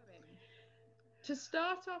 Okay. To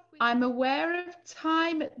start off with, I'm aware of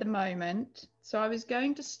time at the moment, so I was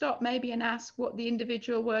going to stop maybe and ask what the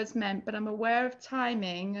individual words meant, but I'm aware of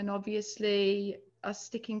timing and obviously us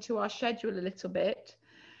sticking to our schedule a little bit.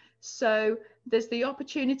 So there's the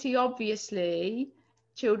opportunity, obviously,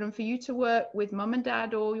 children, for you to work with mum and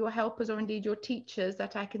dad or your helpers or indeed your teachers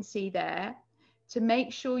that I can see there, to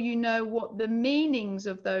make sure you know what the meanings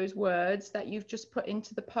of those words that you've just put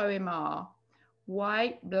into the poem are.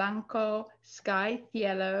 White, blanco, sky,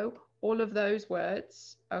 cielo, all of those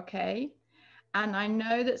words, okay? And I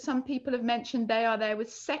know that some people have mentioned they are there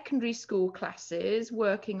with secondary school classes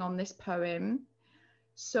working on this poem.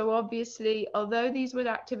 So obviously, although these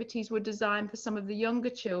activities were designed for some of the younger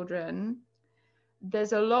children,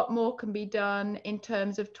 there's a lot more can be done in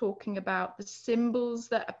terms of talking about the symbols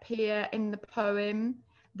that appear in the poem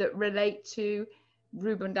that relate to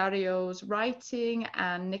Rubén Darío's writing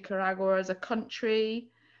and Nicaragua as a country.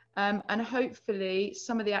 And hopefully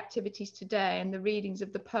some of the activities today and the readings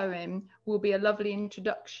of the poem will be a lovely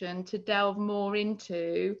introduction to delve more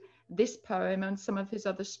into this poem and some of his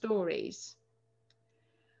other stories.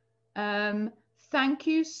 Thank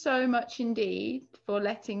you so much indeed for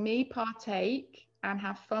letting me partake and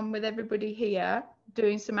have fun with everybody here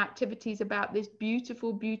doing some activities about this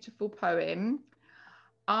beautiful, beautiful poem.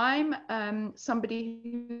 I'm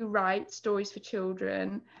somebody who writes stories for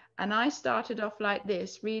children, and I started off like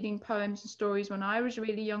this, reading poems and stories when I was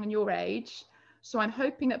really young and your age. So I'm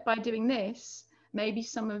hoping that by doing this, maybe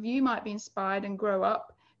some of you might be inspired and grow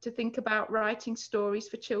up to think about writing stories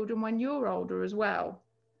for children when you're older as well.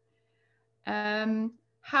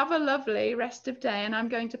 Have a lovely rest of day, and I'm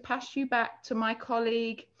going to pass you back to my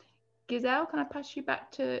colleague Guisell. Can I pass you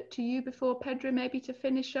back to you before Pedro, maybe to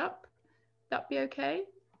finish up? That be okay?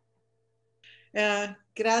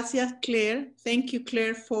 Gracias, Claire. Thank you,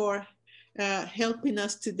 Claire, for helping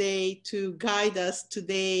us today, to guide us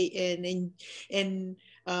today, and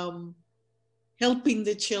helping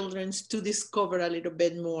the children to discover a little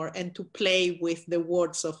bit more and to play with the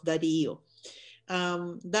words of Darío.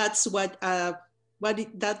 That's what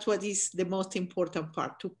is the most important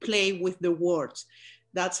part, to play with the words.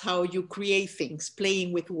 That's how you create things,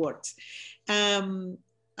 playing with words.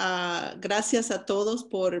 Gracias a todos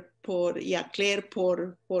y a Claire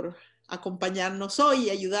por acompañarnos hoy y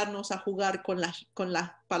ayudarnos a jugar con las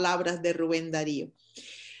palabras de Rubén Darío.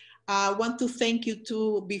 I want to thank you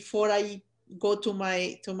too, before I go to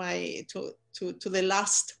the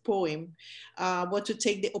last poem. I want to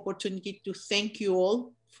take the opportunity to thank you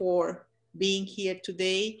all for being here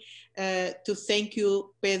today, to thank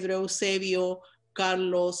you, Pedro, Eusebio,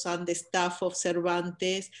 Carlos, and the staff of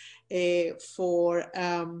Cervantes for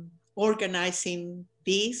organizing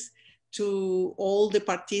this, to all the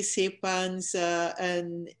participants,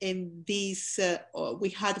 and in this, we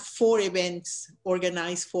had 4 events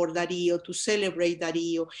organized for Darío, to celebrate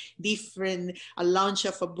Darío, a launch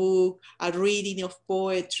of a book, a reading of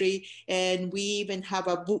poetry, and we even have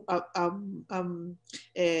a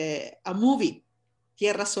movie,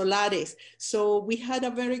 Tierras Solares. So we had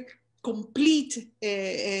a very complete,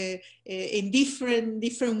 in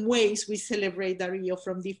different ways we celebrate Darío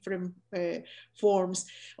from different forms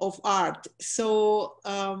of art. So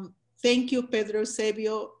thank you, Pedro,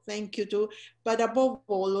 Eusebio, thank you too, but above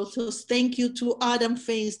all, also thank you to Adam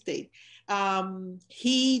Feinstein.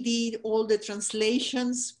 He did all the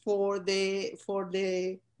translations for the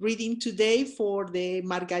reading today, for the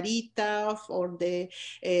Margarita, for the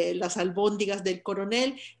Las Albóndigas del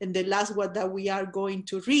Coronel, and the last one that we are going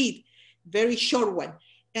to read, very short one.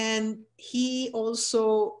 And he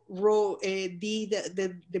also did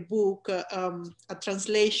the book, a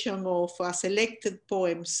translation of selected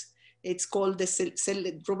poems. It's called the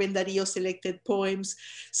Rubén Darío Selected Poems.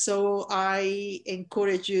 So I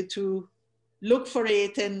encourage you to look for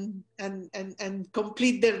it and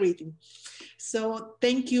complete the reading. So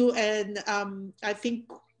thank you. And I think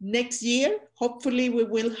next year, hopefully we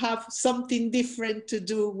will have something different to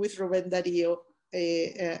do with Rubén Darío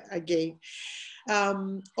again.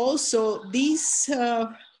 Also, this, el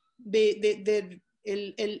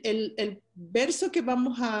verso que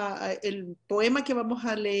el poema que vamos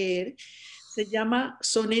a leer se llama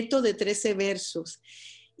Soneto de 13 versos.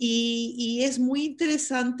 Y es muy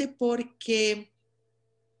interesante porque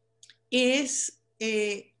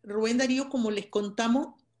Rubén Darío, como les contamos,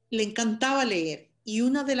 le encantaba leer. Y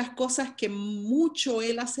una de las cosas que mucho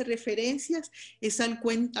él hace referencias es a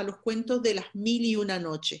los cuentos de las 1001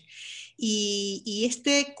 noches. Y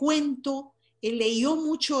este cuento, él leyó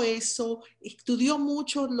mucho eso, estudió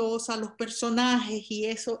mucho a los personajes y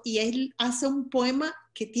eso, y él hace un poema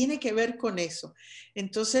que tiene que ver con eso.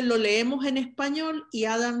 Entonces lo leemos en español y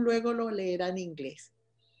Adam luego lo leerá en inglés.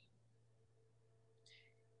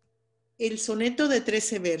 El soneto de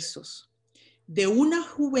 13 versos. De una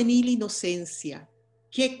juvenil inocencia,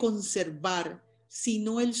 ¿qué conservar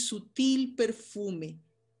sino el sutil perfume,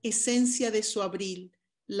 esencia de su abril,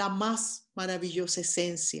 la más maravillosa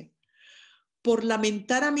esencia? Por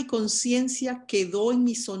lamentar a mi conciencia quedó en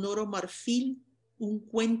mi sonoro marfil un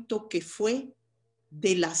cuento que fue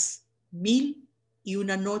de las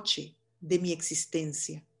 1001 noche de mi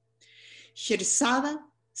existencia. Sherzada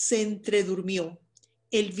se entredurmió,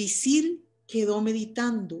 el visir quedó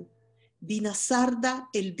meditando,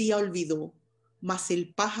 Dinazarda el día olvidó, mas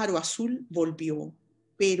el pájaro azul volvió,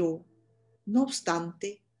 pero no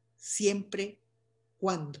obstante, siempre,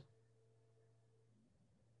 ¿cuándo?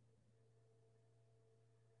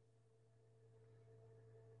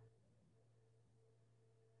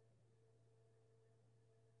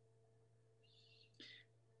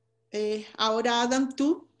 Ahora, Adam,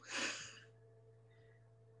 tú.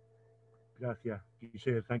 Gracias,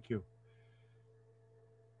 Guisell, thank you.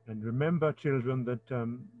 And remember, children, that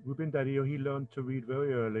Rubén Darío, he learned to read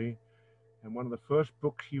very early, and one of the first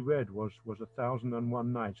books he read was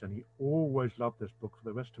 1001 Nights, and he always loved this book for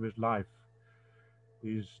the rest of his life.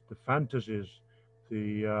 The fantasies,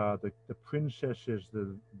 the princesses,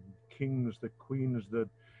 the kings, the queens,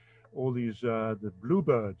 all these the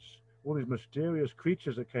bluebirds, all these mysterious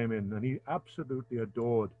creatures that came in, and he absolutely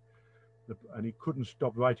adored, and he couldn't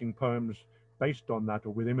stop writing poems based on that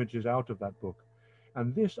or with images out of that book.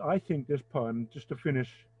 And this, I think, this poem, just to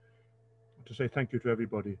finish, to say thank you to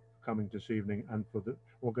everybody coming this evening and for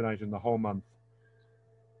organizing the whole month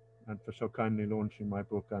and for so kindly launching my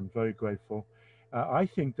book. I'm very grateful. I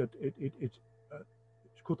think that it's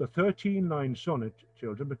called the 13-line sonnet,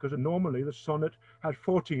 children, because normally the sonnet has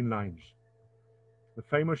 14 lines. The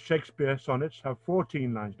famous Shakespeare sonnets have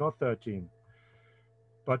 14 lines, not 13.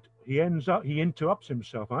 But he interrupts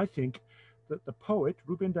himself. I think that the poet,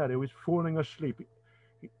 Rubén Darío, is falling asleep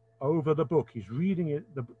over the book. He's reading it,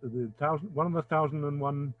 one of the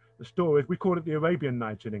 1001 stories. We call it the Arabian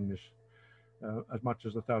Nights in English, as much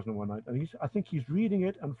as the 1001 Nights. And I think he's reading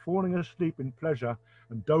it and falling asleep in pleasure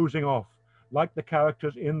and dozing off, like the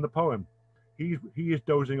characters in the poem. He is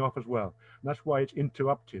dozing off as well. And that's why it's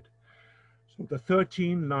interrupted. So the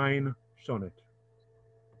 13-line sonnet.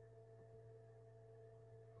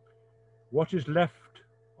 What is left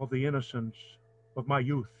of the innocence of my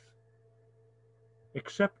youth,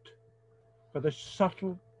 except for the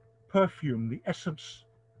subtle perfume, the essence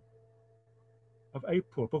of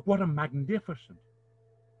April? But what a magnificent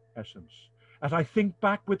essence. As I think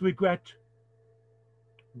back with regret,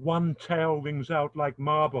 one tale rings out like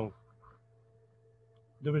marble.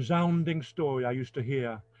 The resounding story I used to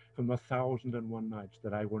hear from the 1001 Nights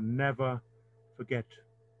that I will never forget.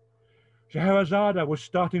 Scheherazade was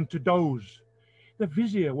starting to doze. The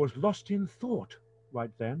vizier was lost in thought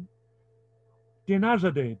right then.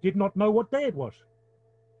 Dinazadeh did not know what day it was.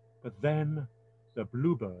 But then the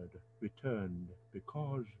bluebird returned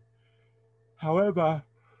because, however,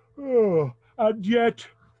 and yet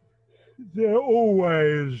there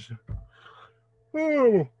always,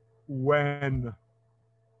 when.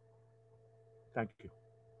 Thank you.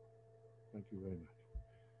 Thank you very much.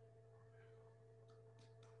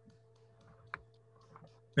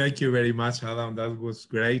 Thank you very much, Adam. That was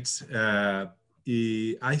great. I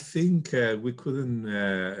think we couldn't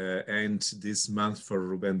end this month for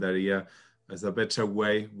Rubén Darío as a better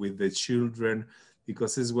way with the children,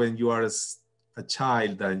 because it's when you are a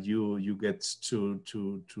child and you get to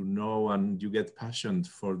know and you get passionate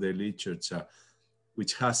for the literature,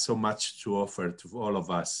 which has so much to offer to all of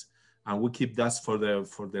us, and we keep that for the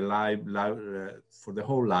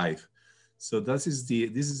whole life. So this is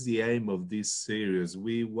the aim of this series.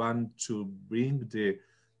 We want to bring the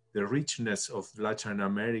richness of Latin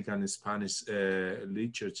American Spanish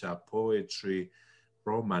literature, poetry,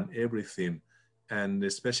 Roman, everything, and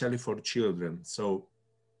especially for children. So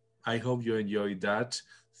I hope you enjoyed that.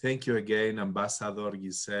 Thank you again, Ambassador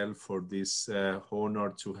Guisell, for this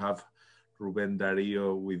honor to have Rubén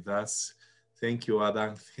Darío with us. Thank you,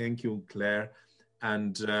 Adam. Thank you, Claire.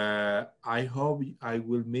 And I hope I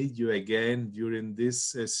will meet you again during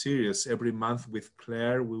this series. Every month with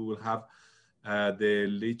Claire, we will have the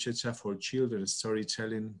literature for children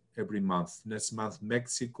storytelling every month. Next month,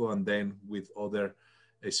 Mexico, and then with other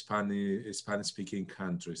Spanish-speaking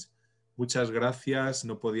countries. Muchas gracias.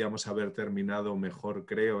 No podíamos haber terminado mejor,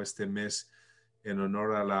 creo, este mes en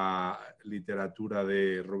honor a la literatura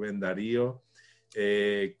de Rubén Darío,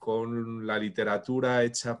 con la literatura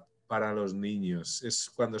hecha para los niños. Es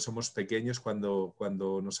cuando somos pequeños,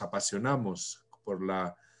 cuando nos apasionamos por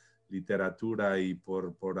la literatura y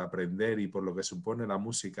por aprender y por lo que supone la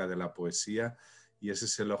música de la poesía, y ese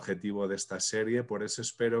es el objetivo de esta serie. Por eso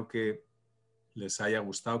espero que les haya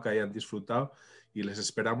gustado, que hayan disfrutado, y les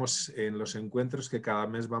esperamos en los encuentros que cada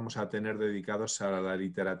mes vamos a tener dedicados a la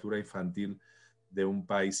literatura infantil de un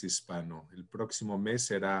país hispano. El próximo mes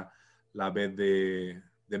será la vez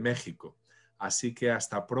de México. Así que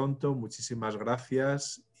hasta pronto, muchísimas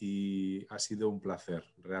gracias y ha sido un placer,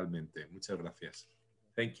 realmente. Muchas gracias.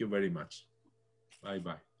 Thank you very much. Bye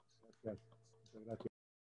bye. Gracias.